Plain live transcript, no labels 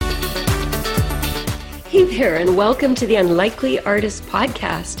Hey there, and welcome to the Unlikely Artist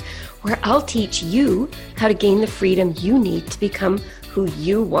Podcast, where I'll teach you how to gain the freedom you need to become who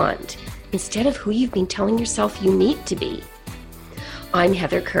you want, instead of who you've been telling yourself you need to be. I'm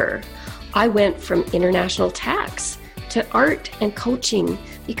Heather Kerr. I went from international tax to art and coaching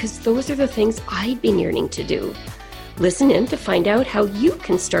because those are the things I've been yearning to do. Listen in to find out how you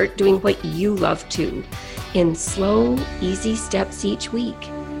can start doing what you love too, in slow, easy steps each week.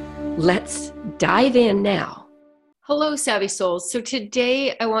 Let's dive in now. Hello, Savvy Souls. So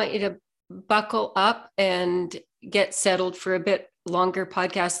today I want you to buckle up and get settled for a bit longer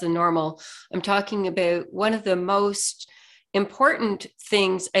podcast than normal. I'm talking about one of the most important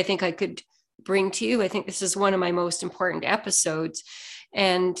things I think I could bring to you. I think this is one of my most important episodes.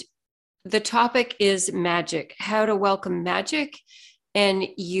 And the topic is magic, how to welcome magic and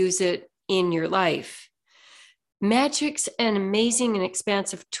use it in your life. Magic's an amazing and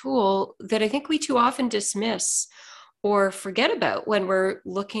expansive tool that I think we too often dismiss or forget about when we're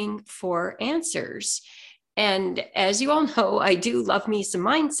looking for answers. And as you all know, I do love me some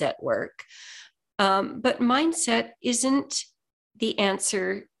mindset work, but mindset isn't the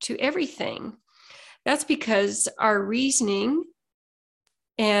answer to everything. That's because our reasoning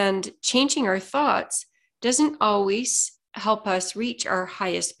and changing our thoughts doesn't always help us reach our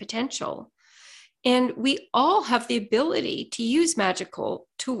highest potential. And we all have the ability to use magical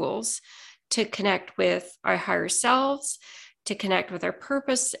tools to connect with our higher selves, to connect with our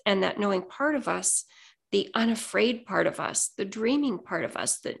purpose and that knowing part of us, the unafraid part of us, the dreaming part of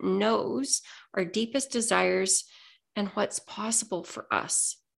us that knows our deepest desires and what's possible for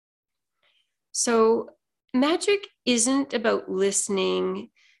us. So magic isn't about listening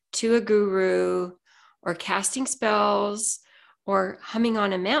to a guru or casting spells or humming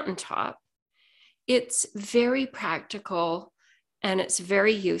on a mountaintop. It's very practical and it's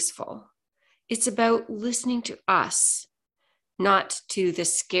very useful. It's about listening to us, not to the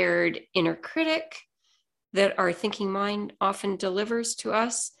scared inner critic that our thinking mind often delivers to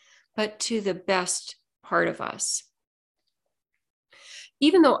us, but to the best part of us.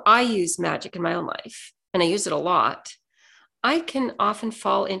 Even though I use magic in my own life, and I use it a lot, I can often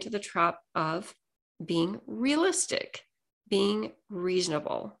fall into the trap of being realistic, being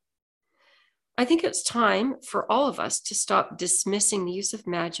reasonable. I think it's time for all of us to stop dismissing the use of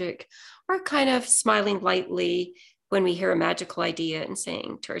magic or kind of smiling lightly when we hear a magical idea and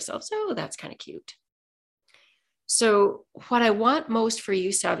saying to ourselves, oh, that's kind of cute. So what I want most for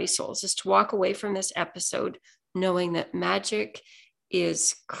you, Savvy Souls, is to walk away from this episode knowing that magic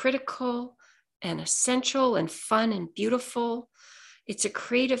is critical and essential and fun and beautiful. It's a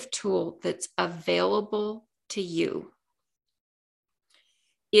creative tool that's available to you.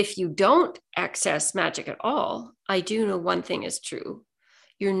 If you don't access magic at all, I do know one thing is true.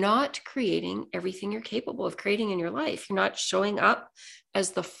 You're not creating everything you're capable of creating in your life. You're not showing up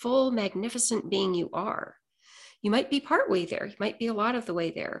as the full, magnificent being you are. You might be partway there. You might be a lot of the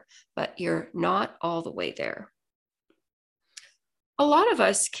way there, but you're not all the way there. A lot of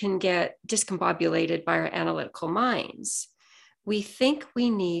us can get discombobulated by our analytical minds. We think we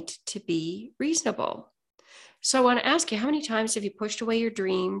need to be reasonable. So I want to ask you, how many times have you pushed away your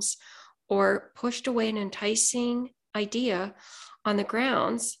dreams or pushed away an enticing idea on the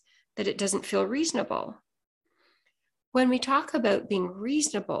grounds that it doesn't feel reasonable? When we talk about being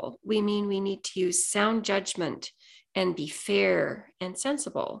reasonable, we mean we need to use sound judgment and be fair and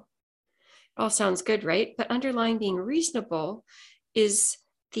sensible. It all sounds good, right? But underlying being reasonable is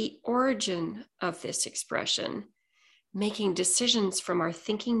the origin of this expression, making decisions from our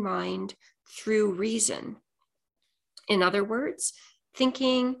thinking mind through reason. In other words,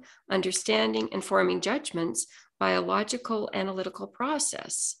 thinking, understanding, and forming judgments by a logical analytical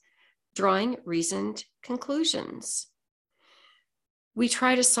process, drawing reasoned conclusions. We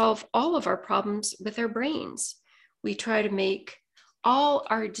try to solve all of our problems with our brains. We try to make all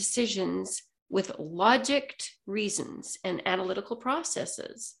our decisions with logicked reasons and analytical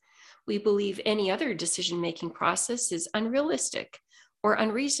processes. We believe any other decision-making process is unrealistic or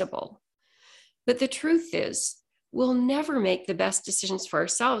unreasonable. But the truth is, we'll never make the best decisions for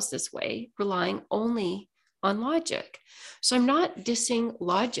ourselves this way, relying only on logic. So I'm not dissing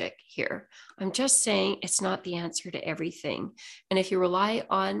logic here. I'm just saying it's not the answer to everything. And if you rely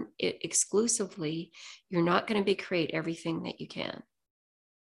on it exclusively, you're not going to create everything that you can.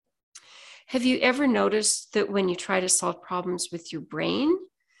 Have you ever noticed that when you try to solve problems with your brain,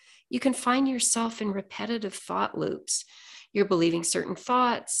 you can find yourself in repetitive thought loops? You're believing certain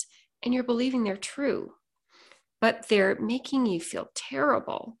thoughts and you're believing they're true, but they're making you feel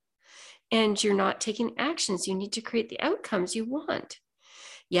terrible. And you're not taking actions you need to create the outcomes you want.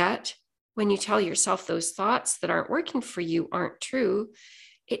 Yet when you tell yourself those thoughts that aren't working for you aren't true,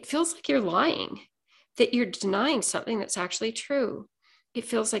 it feels like you're lying, that you're denying something that's actually true. It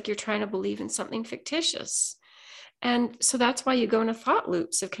feels like you're trying to believe in something fictitious. And so that's why you go into thought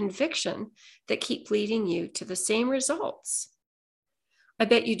loops of conviction that keep leading you to the same results. I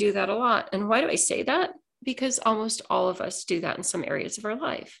bet you do that a lot. And why do I say that? Because almost all of us do that in some areas of our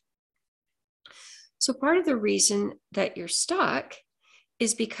life. So part of the reason that you're stuck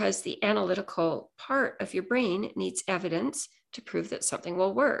is because the analytical part of your brain needs evidence to prove that something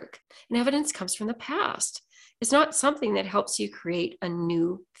will work. And evidence comes from the past. It's not something that helps you create a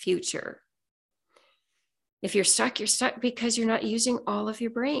new future. If you're stuck because you're not using all of your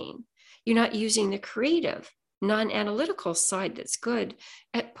brain. You're not using the creative, non-analytical side that's good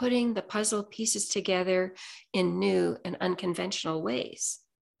at putting the puzzle pieces together in new and unconventional ways.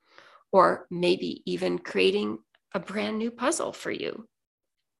 Or maybe even creating a brand new puzzle for you.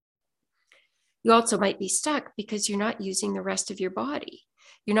 You also might be stuck because you're not using the rest of your body.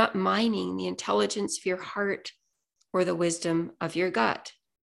 You're not mining the intelligence of your heart or the wisdom of your gut.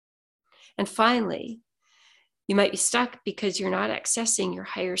 And finally, you might be stuck because you're not accessing your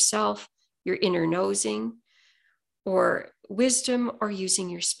higher self, your inner nosing, or wisdom, or using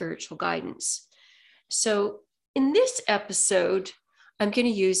your spiritual guidance. So in this episode, I'm going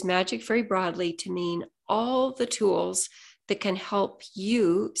to use magic very broadly to mean all the tools that can help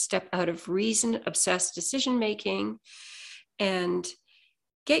you step out of reason-obsessed decision-making and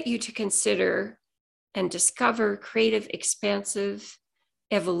get you to consider and discover creative, expansive,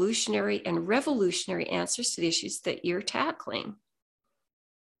 evolutionary, and revolutionary answers to the issues that you're tackling.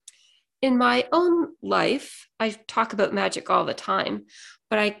 In my own life, I talk about magic all the time,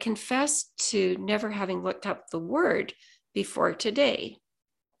 but I confess to never having looked up the word before today.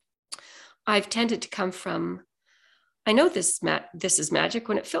 I've tended to come from, I know this is magic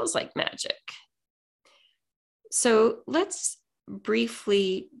when it feels like magic. So let's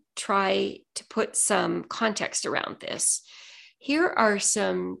briefly try to put some context around this. Here are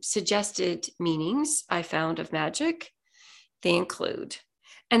some suggested meanings I found of magic. They include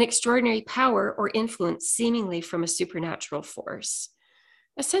an extraordinary power or influence seemingly from a supernatural force,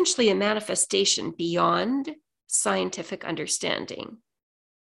 essentially a manifestation beyond scientific understanding.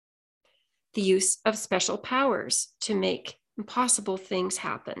 The use of special powers to make impossible things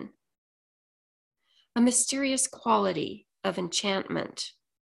happen. A mysterious quality of enchantment.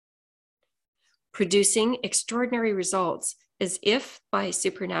 Producing extraordinary results as if by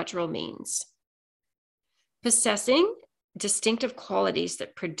supernatural means. Possessing distinctive qualities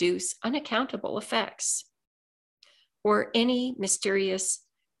that produce unaccountable effects. Or any mysterious,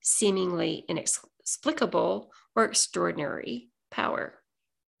 seemingly inexplicable or extraordinary power.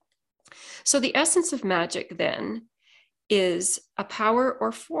 So the essence of magic then is a power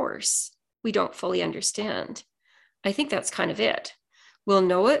or force we don't fully understand. I think that's kind of it. We'll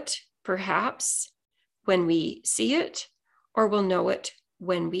know it perhaps when we see it, or we'll know it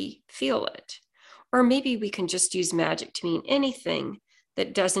when we feel it. Or maybe we can just use magic to mean anything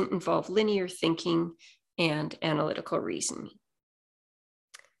that doesn't involve linear thinking and analytical reasoning.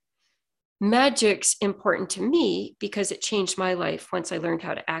 Magic's important to me because it changed my life once I learned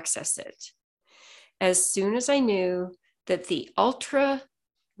how to access it. As soon as I knew that the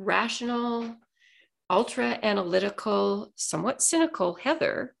ultra-rational, ultra-analytical, somewhat cynical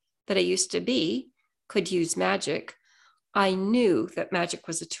Heather that I used to be could use magic, I knew that magic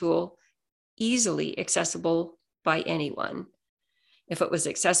was a tool easily accessible by anyone. If it was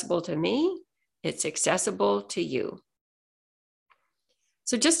accessible to me, it's accessible to you.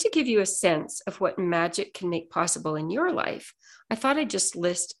 So just to give you a sense of what magic can make possible in your life, I thought I'd just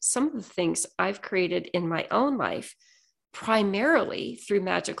list some of the things I've created in my own life, primarily through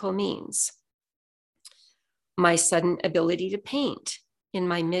magical means. My sudden ability to paint in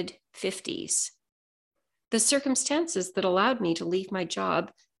my mid-50s. The circumstances that allowed me to leave my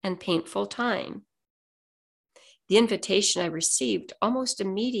job and paint full-time. The invitation I received almost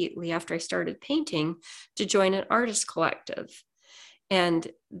immediately after I started painting to join an artist collective, and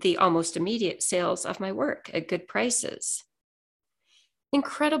the almost immediate sales of my work at good prices.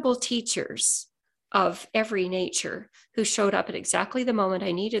 Incredible teachers of every nature who showed up at exactly the moment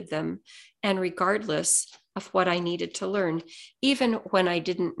I needed them, and regardless of what I needed to learn, even when I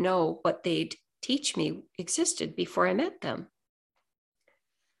didn't know what they'd teach me existed before I met them.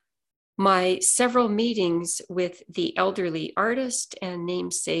 My several meetings with the elderly artist and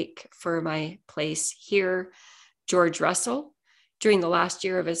namesake for my place here, George Russell, during the last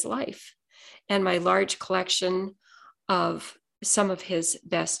year of his life, and my large collection of some of his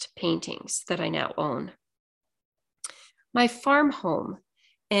best paintings that I now own. My farm home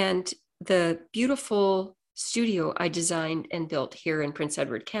and the beautiful studio I designed and built here in Prince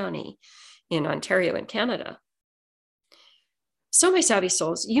Edward County in Ontario in Canada. So, my savvy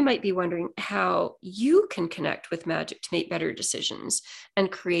souls, you might be wondering how you can connect with magic to make better decisions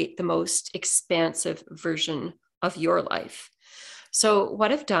and create the most expansive version of your life. So,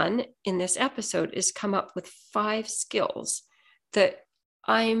 what I've done in this episode is come up with 5 skills that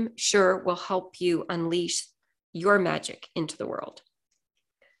I'm sure will help you unleash your magic into the world.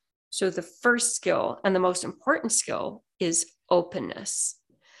 So, the first skill and the most important skill is openness.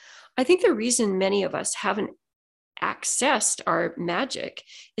 I think the reason many of us haven't accessed our magic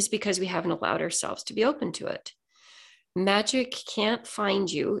is because we haven't allowed ourselves to be open to it. Magic can't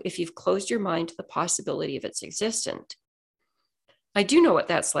find you if you've closed your mind to the possibility of its existence. I do know what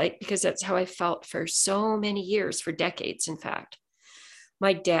that's like because that's how I felt for so many years, for decades, in fact.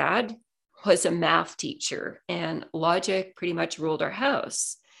 My dad was a math teacher and logic pretty much ruled our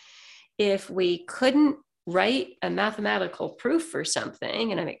house. If we couldn't write a mathematical proof for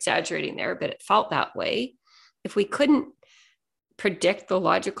something, and I'm exaggerating there, but it felt that way, if we couldn't predict the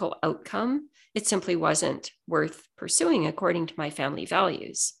logical outcome, it simply wasn't worth pursuing according to my family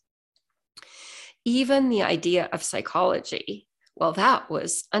values. Even the idea of psychology, well, that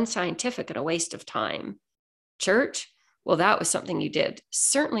was unscientific and a waste of time. Church, well, that was something you did,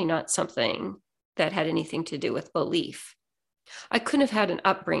 certainly not something that had anything to do with belief. I couldn't have had an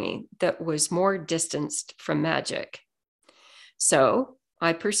upbringing that was more distanced from magic. So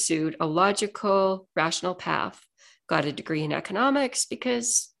I pursued a logical, rational path, got a degree in economics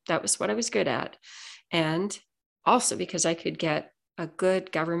because that was what I was good at, and also because I could get a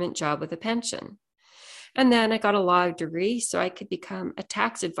good government job with a pension. And then I got a law degree so I could become a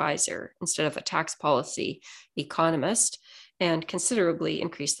tax advisor instead of a tax policy economist and considerably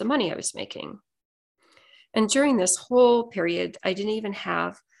increase the money I was making. And during this whole period, I didn't even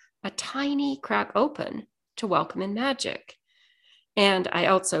have a tiny crack open to welcome in magic. And I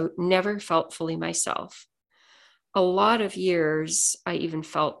also never felt fully myself. A lot of years, I even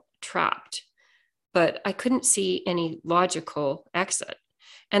felt trapped, but I couldn't see any logical exit.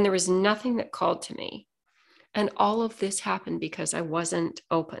 And there was nothing that called to me. And all of this happened because I wasn't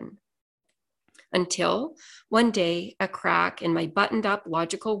open. Until one day, a crack in my buttoned up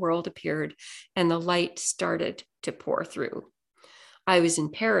logical world appeared and the light started to pour through. I was in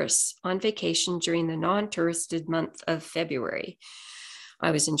Paris on vacation during the non-touristed month of February.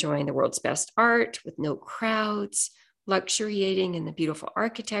 I was enjoying the world's best art with no crowds, luxuriating in the beautiful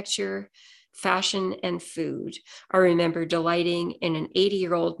architecture, fashion, and food. I remember delighting in an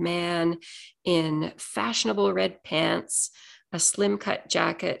 80-year-old man in fashionable red pants, a slim cut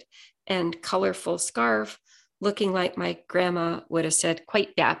jacket, and colorful scarf, looking like my grandma would have said,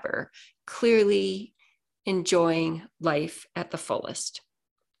 quite dapper, clearly enjoying life at the fullest.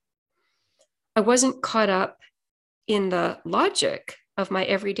 I wasn't caught up in the logic of my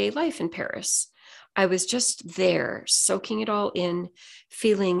everyday life in Paris. I was just there, soaking it all in,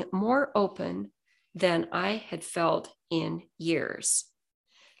 feeling more open than I had felt in years.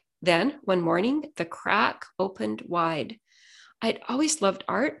 Then, one morning, the crack opened wide. I'd always loved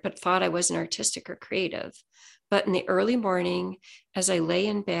art, but thought I wasn't artistic or creative. But in the early morning, as I lay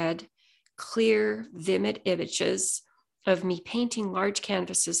in bed, clear, vivid images of me painting large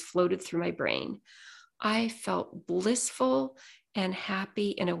canvases floated through my brain. I felt blissful and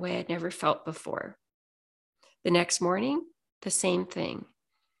happy in a way I'd never felt before. The next morning, the same thing.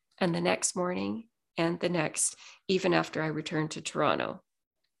 And the next morning, and the next, even after I returned to Toronto.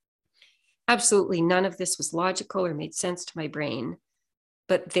 Absolutely none of this was logical or made sense to my brain.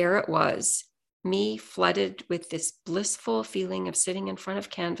 But there it was, me flooded with this blissful feeling of sitting in front of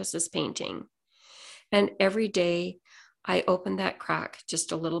canvases painting. And every day I opened that crack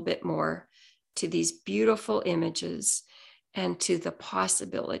just a little bit more to these beautiful images and to the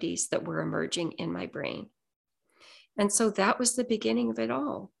possibilities that were emerging in my brain. And so that was the beginning of it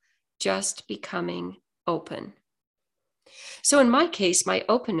all, just becoming open. So in my case, my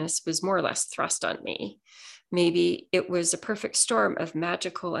openness was more or less thrust on me. Maybe it was a perfect storm of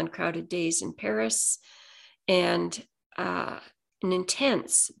magical, uncrowded days in Paris and an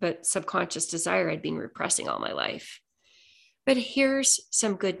intense but subconscious desire I'd been repressing all my life. But here's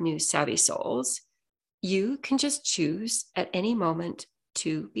some good news, savvy souls. You can just choose at any moment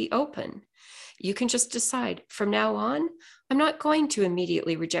to be open. You can just decide from now on, I'm not going to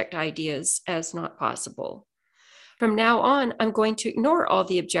immediately reject ideas as not possible. From now on, I'm going to ignore all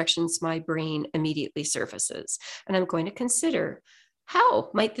the objections my brain immediately surfaces, and I'm going to consider, how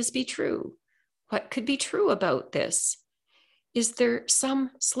might this be true? What could be true about this? Is there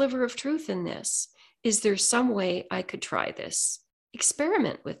some sliver of truth in this? Is there some way I could try this?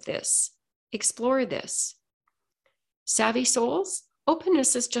 Experiment with this. Explore this. Savvy souls,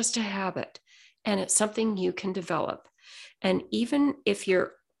 openness is just a habit, and it's something you can develop. And even if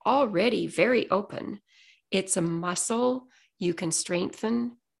you're already very open, it's a muscle you can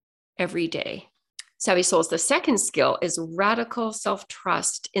strengthen every day. Savvy souls, the second skill is radical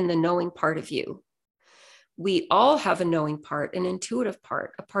self-trust in the knowing part of you. We all have a knowing part, an intuitive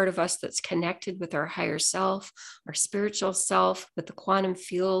part, a part of us that's connected with our higher self, our spiritual self, with the quantum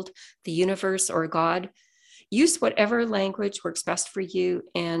field, the universe, or God. Use whatever language works best for you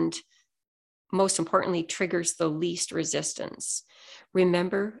and, most importantly, triggers the least resistance.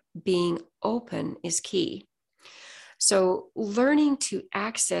 Remember, being open is key. So learning to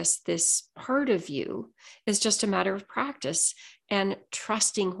access this part of you is just a matter of practice and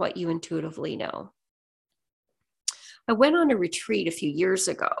trusting what you intuitively know. I went on a retreat a few years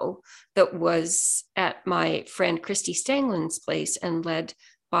ago that was at my friend Christy Stanglin's place and led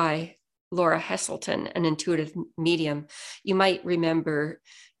by Laura Hesselton, an intuitive medium. You might remember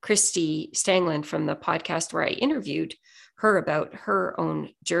Christy Stanglin from the podcast where I interviewed her about her own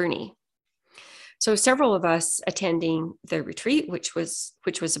journey. So several of us attending the retreat, which was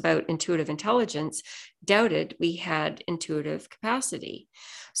about intuitive intelligence, doubted we had intuitive capacity.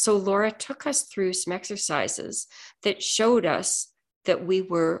 So Laura took us through some exercises that showed us that we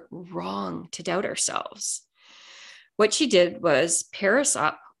were wrong to doubt ourselves. What she did was pair us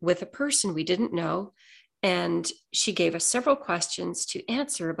up with a person we didn't know, and she gave us several questions to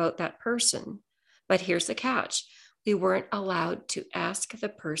answer about that person. But here's the catch. We weren't allowed to ask the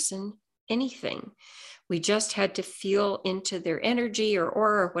person anything. We just had to feel into their energy or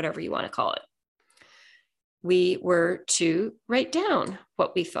aura, or whatever you want to call it. We were to write down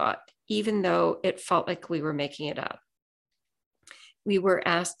what we thought, even though it felt like we were making it up. We were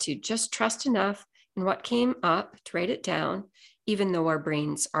asked to just trust enough in what came up to write it down, even though our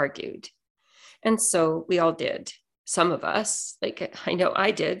brains argued. And so we all did. Some of us, like I know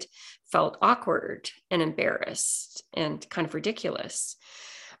I did, felt awkward and embarrassed and kind of ridiculous.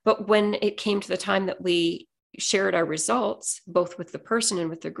 But when it came to the time that we shared our results, both with the person and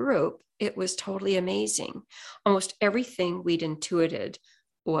with the group, it was totally amazing. Almost everything we'd intuited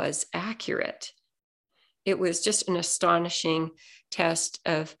was accurate. It was just an astonishing test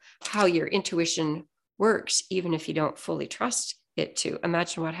of how your intuition works, even if you don't fully trust it to.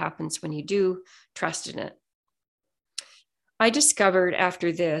 Imagine what happens when you do trust in it. I discovered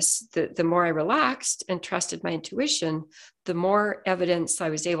after this that the more I relaxed and trusted my intuition, the more evidence I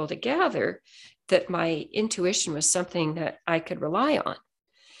was able to gather that my intuition was something that I could rely on.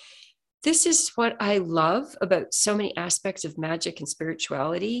 This is what I love about so many aspects of magic and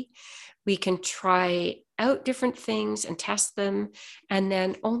spirituality. We can try out different things and test them, and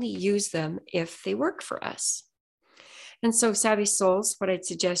then only use them if they work for us. And so, savvy souls, what I'd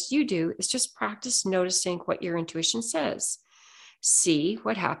suggest you do is just practice noticing what your intuition says. See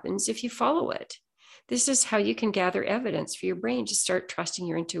what happens if you follow it. This is how you can gather evidence for your brain to start trusting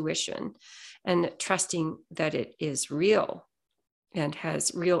your intuition and trusting that it is real and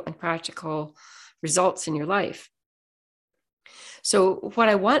has real and practical results in your life. So what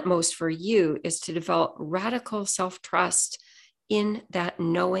I want most for you is to develop radical self-trust in that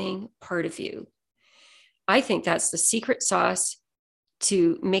knowing part of you. I think that's the secret sauce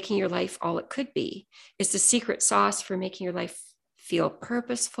to making your life all it could be. It's the secret sauce for making your life feel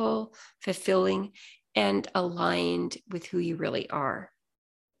purposeful, fulfilling, and aligned with who you really are.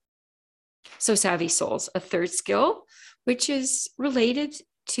 So, savvy souls, a third skill, which is related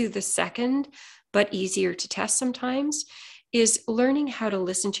to the second, but easier to test sometimes, is learning how to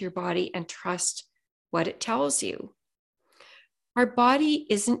listen to your body and trust what it tells you. Our body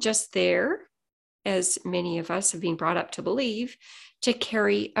isn't just there, as many of us have been brought up to believe, to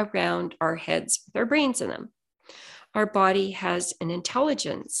carry around our heads with our brains in them. Our body has an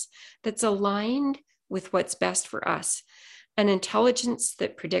intelligence that's aligned with what's best for us, an intelligence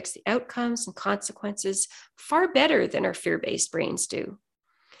that predicts the outcomes and consequences far better than our fear-based brains do,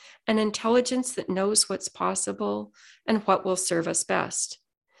 an intelligence that knows what's possible and what will serve us best.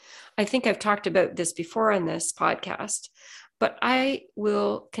 I think I've talked about this before on this podcast, but I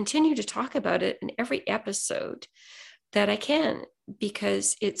will continue to talk about it in every episode that I can,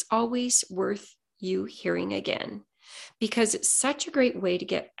 because it's always worth you hearing again, because it's such a great way to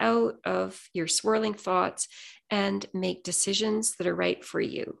get out of your swirling thoughts and make decisions that are right for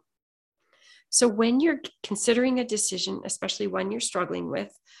you. So when you're considering a decision, especially one you're struggling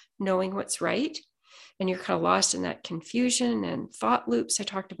with, knowing what's right, and you're kind of lost in that confusion and thought loops I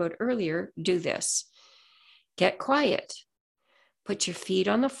talked about earlier, do this. Get quiet. Put your feet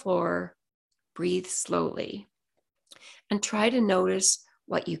on the floor. Breathe slowly. and try to notice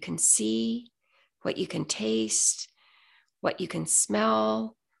what you can see, what you can taste, what you can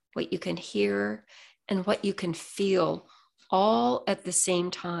smell, what you can hear, and what you can feel all at the same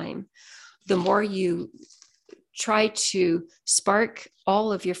time. The more you try to spark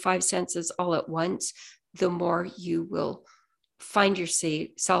all of your five senses all at once, the more you will find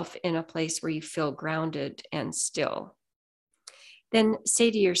yourself in a place where you feel grounded and still. Then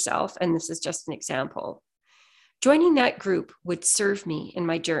say to yourself, and this is just an example, joining that group would serve me in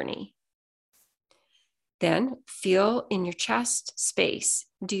my journey. Then feel in your chest space.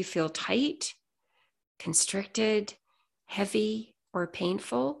 Do you feel tight, constricted, heavy, or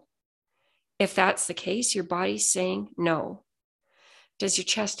painful? If that's the case, your body's saying no. Does your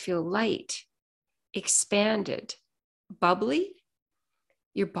chest feel light, expanded, bubbly?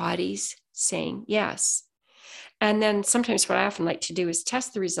 Your body's saying yes. And then sometimes what I often like to do is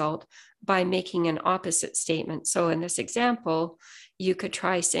test the result by making an opposite statement. So in this example, you could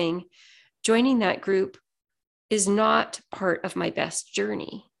try saying, joining that group is not part of my best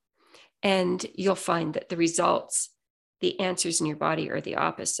journey. And you'll find that the results, the answers in your body are the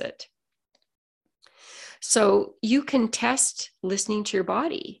opposite. So you can test listening to your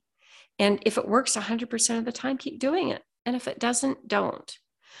body. And if it works 100% of the time, keep doing it. And if it doesn't, don't.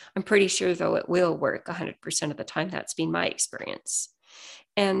 I'm pretty sure, though, it will work 100% of the time. That's been my experience.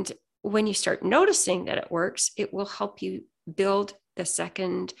 And when you start noticing that it works, it will help you build the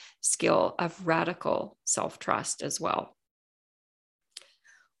second skill of radical self-trust as well.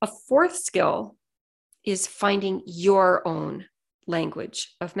 A fourth skill is finding your own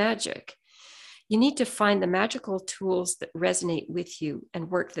language of magic. You need to find the magical tools that resonate with you and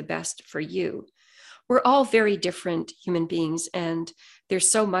work the best for you. We're all very different human beings, and there's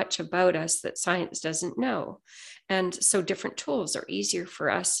so much about us that science doesn't know. And so different tools are easier for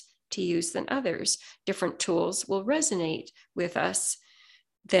us to use than others. Different tools will resonate with us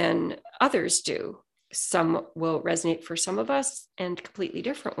than others do. Some will resonate for some of us and completely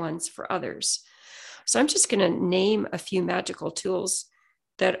different ones for others. So I'm just going to name a few magical tools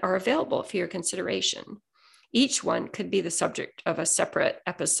that are available for your consideration. Each one could be the subject of a separate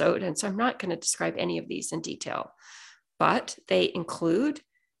episode, and so I'm not going to describe any of these in detail, but they include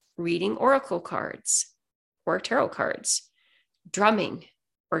reading oracle cards or tarot cards, drumming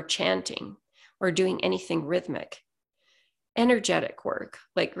or chanting, or doing anything rhythmic, energetic work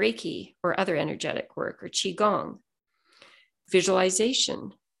like Reiki or other energetic work or Qigong,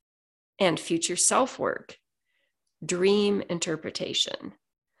 visualization and future self work, dream interpretation,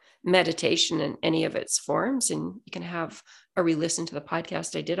 meditation in any of its forms, and you can have a re-listen to the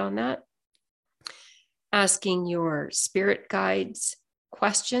podcast I did on that. Asking your spirit guides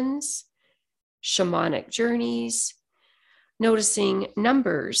questions, shamanic journeys, noticing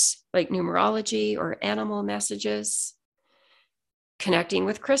numbers like numerology or animal messages, connecting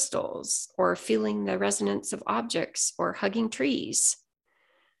with crystals or feeling the resonance of objects or hugging trees,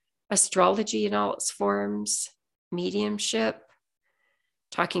 astrology in all its forms, mediumship,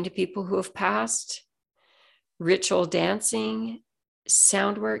 talking to people who have passed, ritual dancing,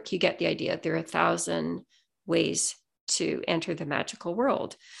 sound work. You get the idea. There are 1,000 ways to enter the magical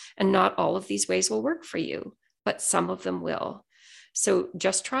world. And not all of these ways will work for you, but some of them will. So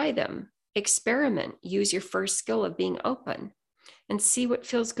just try them, experiment, use your first skill of being open and see what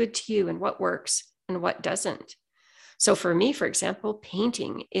feels good to you and what works and what doesn't. So for me, for example,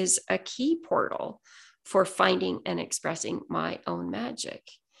 painting is a key portal for finding and expressing my own magic.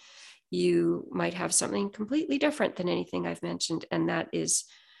 You might have something completely different than anything I've mentioned, and that is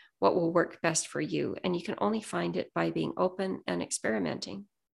what will work best for you. And you can only find it by being open and experimenting.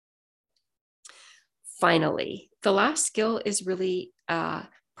 Finally, the last skill is really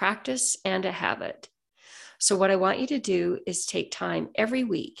practice and a habit. So what I want you to do is take time every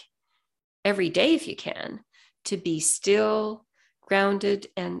week, every day if you can, to be still, grounded,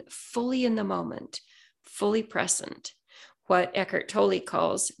 and fully in the moment, fully present, what Eckhart Tolle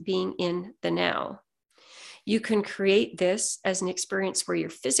calls being in the now. You can create this as an experience where you're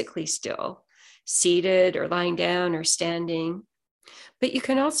physically still, seated or lying down or standing, but you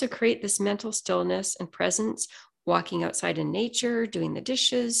can also create this mental stillness and presence walking outside in nature, doing the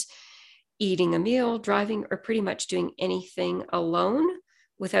dishes, eating a meal, driving, or pretty much doing anything alone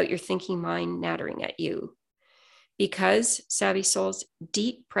without your thinking mind nattering at you. Because Savvy Soul's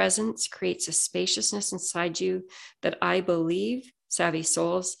deep presence creates a spaciousness inside you that I believe Savvy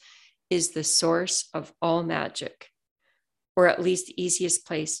Souls is the source of all magic, or at least the easiest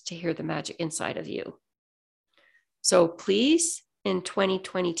place to hear the magic inside of you. So please, in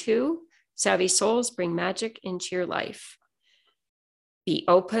 2022, Savvy Souls bring magic into your life. Be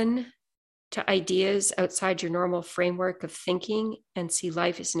open, to ideas outside your normal framework of thinking and see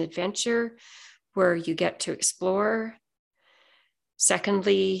life as an adventure where you get to explore.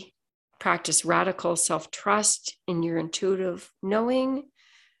 Secondly, practice radical self-trust in your intuitive knowing.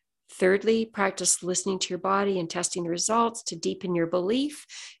 Thirdly, practice listening to your body and testing the results to deepen your belief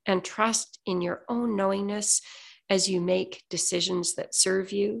and trust in your own knowingness as you make decisions that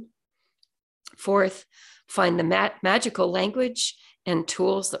serve you. Fourth, find the magical language and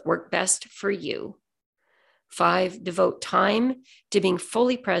tools that work best for you. 5, devote time to being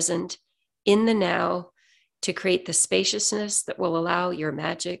fully present in the now to create the spaciousness that will allow your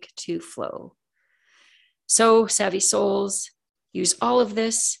magic to flow. So, savvy souls, use all of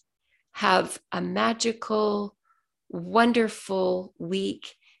this. Have a magical, wonderful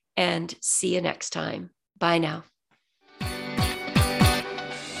week, and see you next time. Bye now.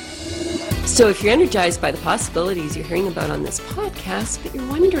 So if you're energized by the possibilities you're hearing about on this podcast, but you're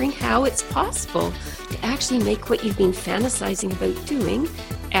wondering how it's possible to actually make what you've been fantasizing about doing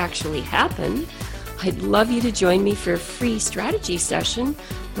actually happen, I'd love you to join me for a free strategy session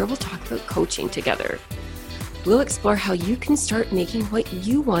where we'll talk about coaching together. We'll explore how you can start making what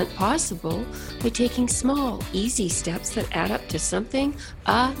you want possible by taking small, easy steps that add up to something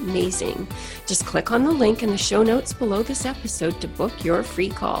amazing. Just click on the link in the show notes below this episode to book your free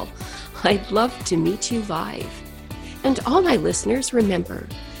call. I'd love to meet you live. And all my listeners, remember,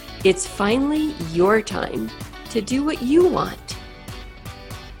 it's finally your time to do what you want.